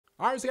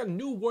Alright, so I got a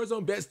new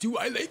Warzone best 2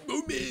 highlight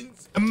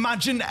moments.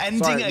 Imagine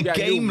ending a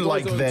game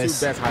like this.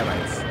 2 best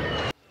highlights.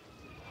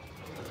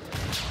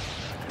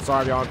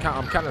 Sorry, y'all.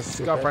 I'm kind of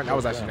scuffed right now. That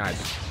was actually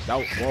nice. That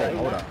was, whoa,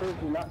 hold up.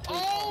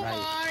 Oh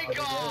my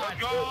god!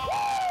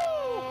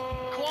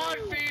 Quad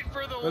feed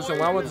for the Listen,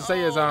 what I want to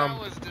say is, that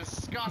was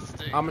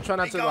disgusting. I'm gonna try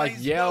not to like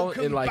yell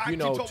and like, you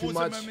know, too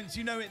much.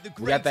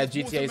 We got that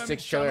GTA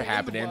 6 trailer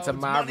happening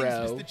tomorrow,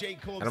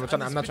 and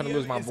I'm not trying to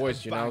lose my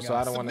voice, you know. So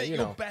I don't want to, you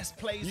know,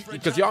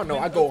 because y'all know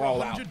I go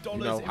all out. You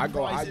know,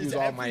 I use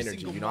all my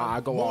energy. You know, I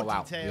go all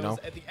out. You know.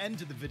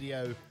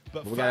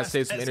 But we gotta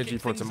save some energy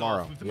for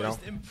tomorrow, you know.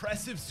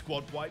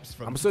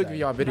 I'm still giving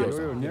y'all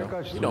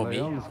videos, you know me.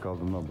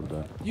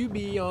 You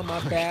be on my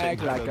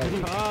bag like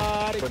a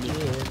cardigan.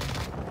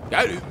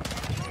 Got it.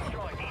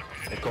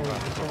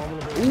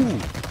 Ooh.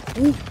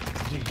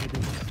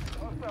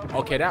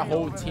 Okay, that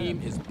whole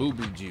team is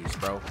boo-boo juice,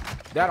 bro.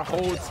 That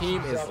whole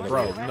team is,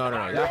 bro. No.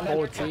 That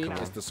whole team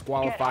is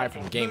disqualified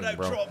from gaming,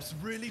 bro. Drops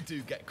really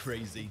do get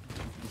crazy.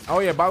 Oh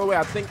yeah, by the way,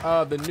 I think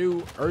the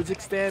new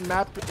Urzikstan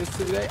map is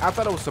today. I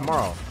thought it was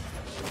tomorrow.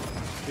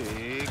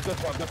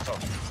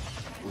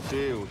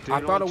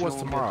 I thought it was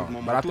tomorrow,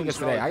 but I think it's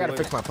today. I gotta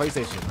fix my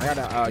PlayStation. I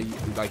gotta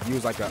like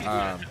use like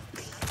a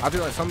I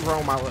think like something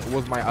wrong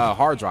with my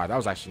hard drive. That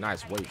was actually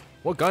nice. Wait,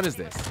 what gun is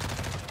this?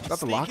 Is that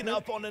the lock? Sneaking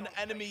up on an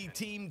enemy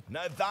team.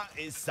 Now that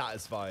is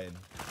satisfying.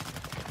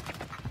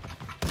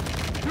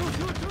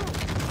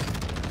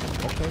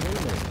 Okay, wait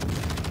a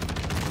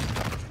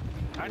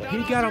minute. He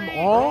got them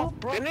all?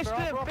 Finish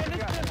him.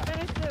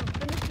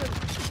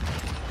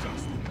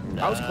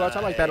 That was clutch. I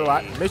like that a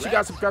lot. Make sure you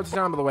guys subscribe to the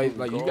channel, by the way.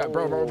 Like, you got,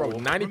 bro.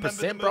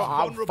 90%, bro.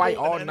 I'll fight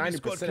all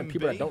 90% of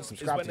people that don't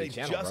subscribe to the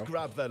channel, bro. Just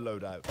grab their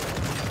loadout.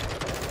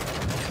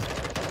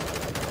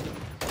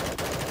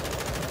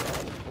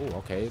 Oh,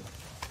 okay.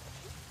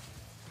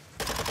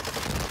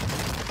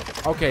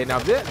 Okay, now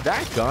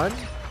that gun,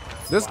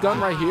 this gun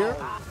right here,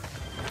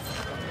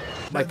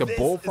 like the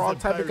bullfrog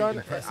type of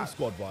gun,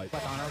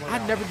 I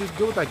never did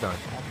good with that gun.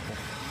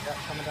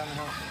 Coming down the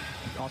hill.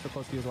 Also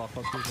close to you as well.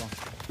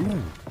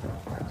 Ooh.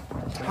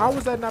 How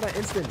was that not an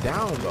instant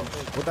down though?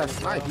 With that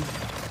snipe.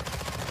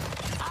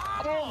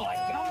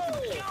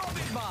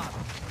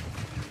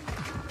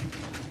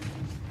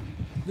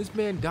 This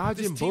man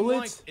dodging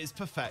bullets is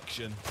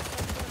perfection.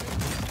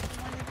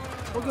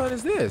 What gun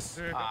is this?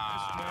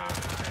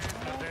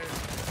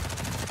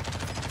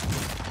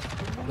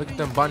 Look at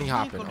them bunny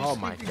hopping. Oh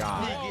my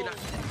god.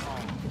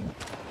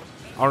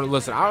 Oh,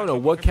 listen, I don't know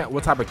what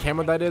type of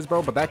camera that is,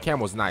 bro, but that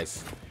cam was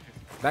nice.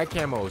 That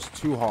camo is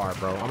too hard,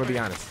 bro. I'm gonna be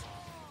honest.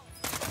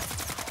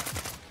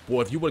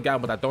 Boy, if you would have got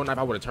him with that throwing knife,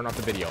 I would have turned off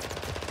the video.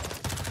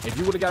 If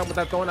you would have got him with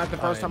that throwing knife the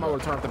first time, I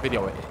would have turned off the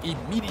video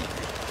immediately.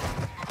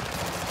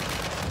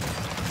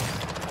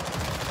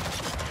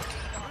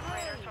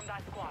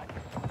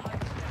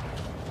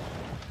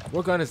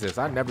 What gun is this?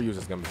 I've never used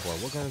this gun before.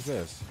 What gun is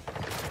this?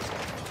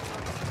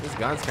 This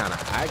gun's kind of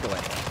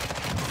ugly.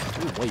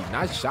 Ooh, wait,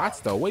 nice shots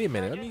though. Wait a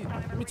minute.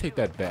 Let me take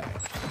that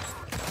back.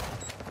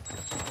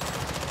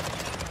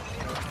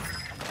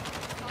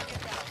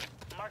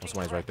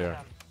 Somebody's right there.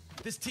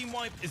 This team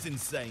wipe is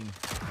insane.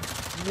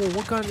 Whoa,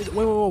 what gun is?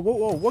 Whoa,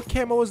 what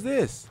camo is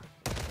this?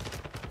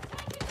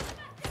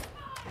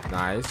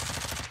 Nice.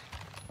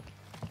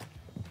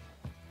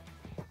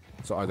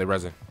 So are they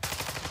resin?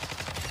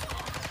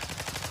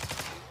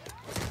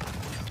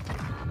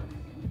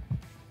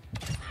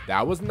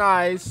 That was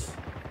nice.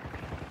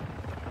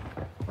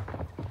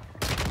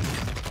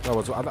 No,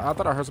 I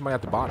thought I heard somebody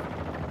at the bottom.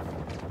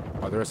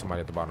 Oh, there is somebody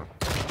at the bottom.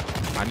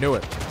 I knew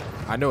it.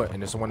 And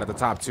there's someone at the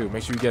top too.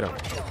 Make sure you get him.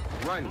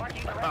 Run.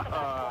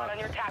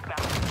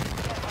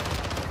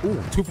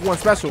 Ooh, 2 for 1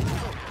 special.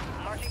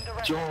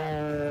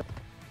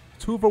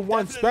 2 for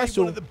 1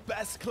 special. One of the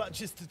best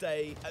clutches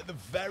today at the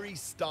very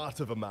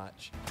start of a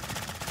match.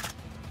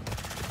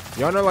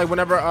 Y'all know, like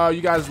whenever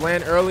you guys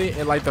land early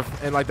and like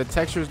the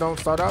textures don't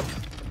start up.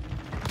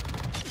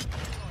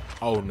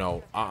 Oh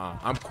no,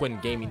 I'm quitting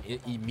gaming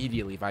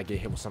immediately if I get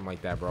hit with something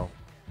like that, bro.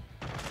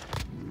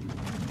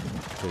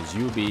 Cause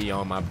you be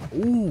on my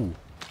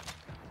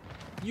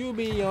you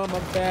be on my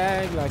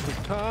bag like a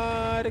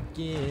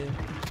cardigan.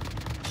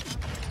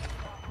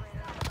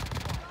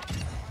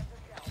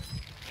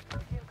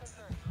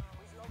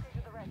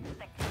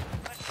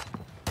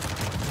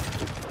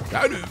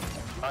 Got it.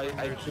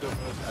 I should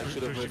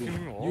have heard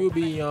him. You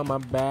be on my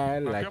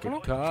bag like a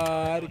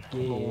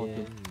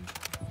cardigan.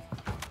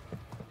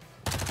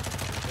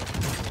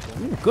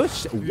 Ooh, good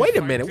shot. Wait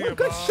a minute. What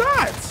good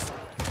shots?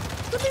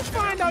 Let me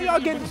find out y'all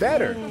getting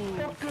better.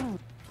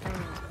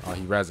 Oh,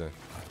 he resin.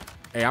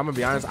 Hey, I'm gonna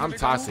be honest. I'm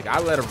toxic. I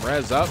let him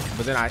res up,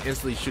 but then I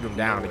instantly shoot him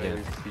down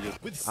again.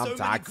 With so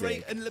many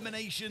great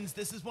eliminations,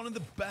 this is one of the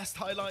best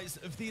highlights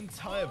of the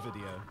entire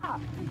video.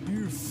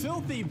 You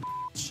filthy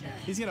bitch.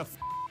 He's gonna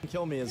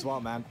kill me as well,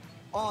 man.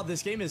 Oh,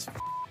 this game is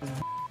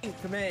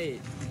to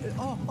me.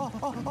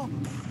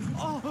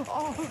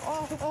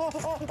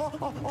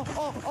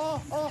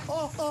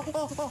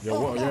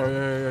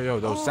 Yo,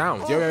 those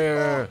sounds.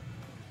 Yo.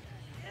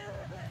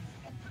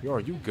 Yo, are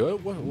you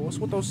good? What's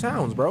with those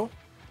sounds, bro?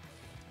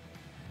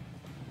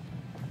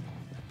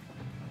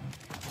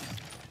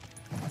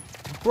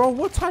 Bro,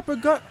 what type of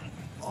gun?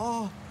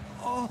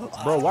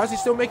 Bro, why is he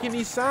still making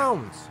these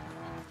sounds?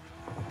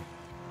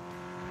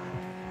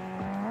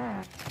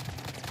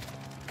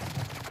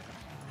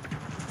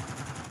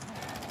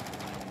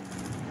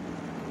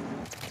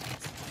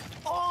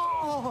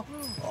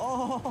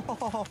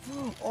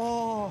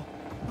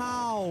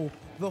 How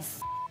the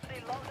f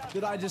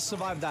did I just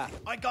survive that?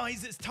 Alright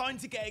guys, it's time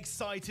to get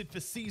excited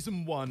for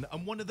Season 1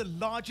 and one of the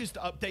largest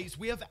updates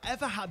we have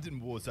ever had in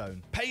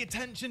Warzone. Pay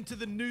attention to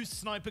the new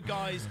sniper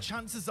guys.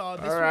 Chances are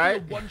this will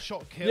be a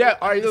one-shot kill. Yeah,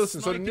 alright, listen,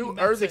 so the new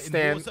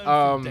Urzikstan,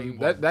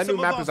 that new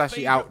map is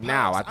actually out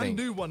now, I think. And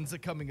new ones are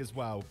coming as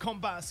well.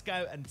 Combat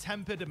Scout and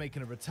Tempered are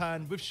making a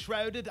return with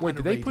Shrouded. Wait,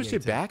 and did they push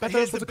it back? I thought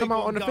it was supposed to come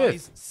out on the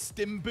 5th.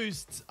 Stim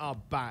boosts are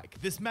back.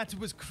 This meta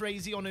was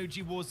crazy on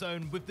OG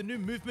Warzone. With the new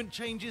movement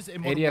changes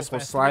in ADS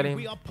was sliding.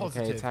 We are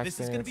positive. This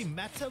is going to be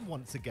meta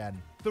once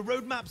again. The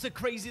roadmaps are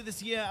crazy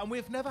this year, and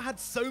we've never had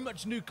so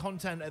much new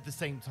content at the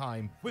same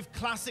time. With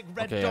classic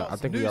red dots, I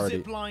think new we already,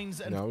 zip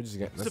lines, and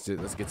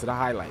let's get to the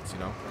highlights, you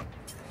know.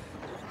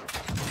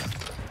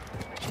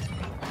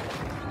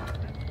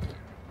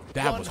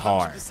 That was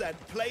hard. 100%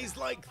 plays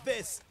like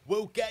this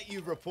will get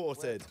you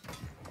reported.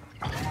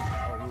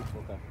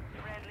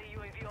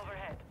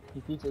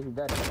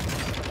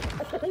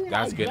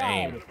 That's good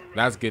aim.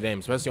 That's good aim,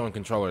 especially on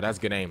controller. That's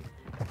good aim.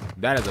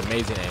 That is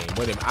amazing aim.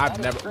 Wait a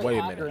minute. Wait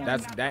a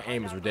minute. That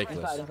aim is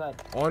ridiculous.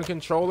 On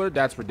controller,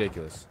 that's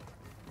ridiculous.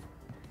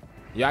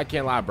 Yeah, I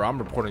can't lie, bro. I'm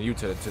reporting you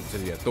to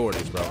the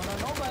authorities, bro.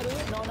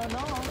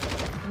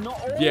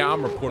 Yeah,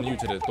 I'm reporting you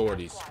to the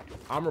authorities.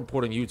 I'm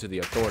reporting you to the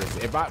authorities.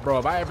 If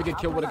I ever get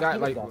killed with a guy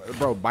like,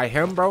 bro, by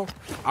him, bro,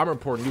 I'm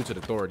reporting you to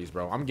the authorities,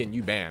 bro. I'm getting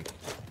you banned.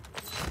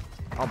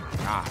 Oh my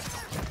god.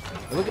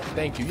 Look at,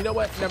 thank you. You know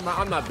what? Never mind.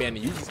 I'm not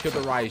banning you. You just killed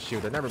the riot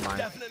shooter. Never mind.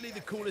 Definitely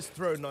the coolest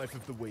throw knife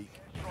of the week.